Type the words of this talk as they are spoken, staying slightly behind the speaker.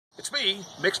It's me,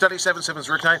 Mix.877's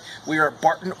Rick Knight. We are at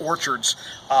Barton Orchards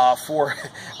for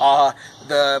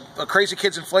the Crazy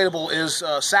Kids Inflatable is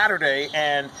Saturday,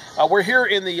 and we're here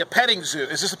in the petting zoo.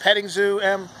 Is this a petting zoo,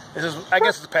 Em? I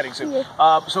guess it's a petting zoo.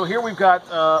 So here we've got,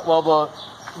 well,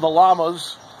 the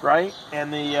llamas, right,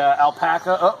 and the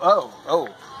alpaca.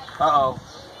 Uh-oh.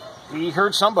 He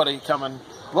heard somebody coming.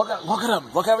 Look at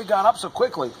him. Look how he got up so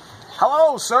quickly.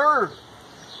 Hello, sir.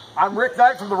 I'm Rick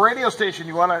Knight from the radio station.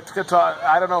 You want to talk?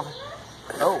 I don't know.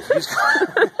 Oh, he's.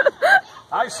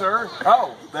 Hi, sir.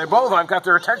 Oh, they both. I've got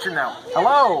their attention now.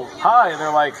 Hello. Hi.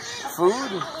 They're like, food?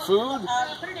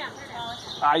 Put it down.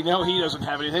 I know he doesn't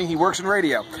have anything. He works in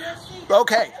radio.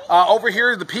 Okay. Over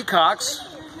here, the peacocks.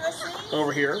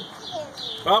 Over here.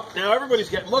 Oh, now everybody's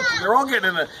getting. Look, they're all getting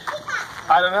in the.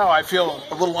 I don't know. I feel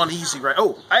a little uneasy, right?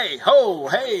 Oh, hey, ho,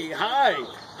 hey,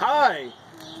 hi.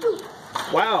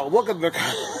 Wow, look at the...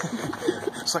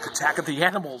 It's like Attack of the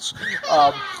Animals.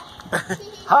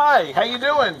 Hi, how you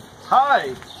doing?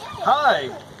 Hi.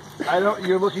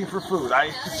 You're looking for food.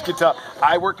 I just can tell.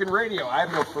 I work in radio. I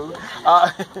have no food.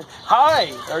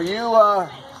 Hi, are you...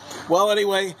 Well,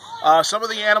 anyway, some of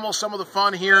the animals, some of the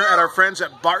fun here at our friends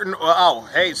at Barton... Oh,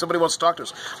 hey, somebody wants to talk to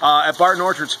us. At Barton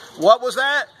Orchards. What was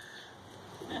that?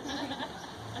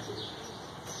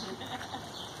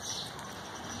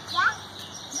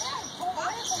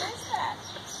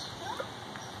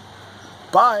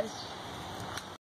 Bye.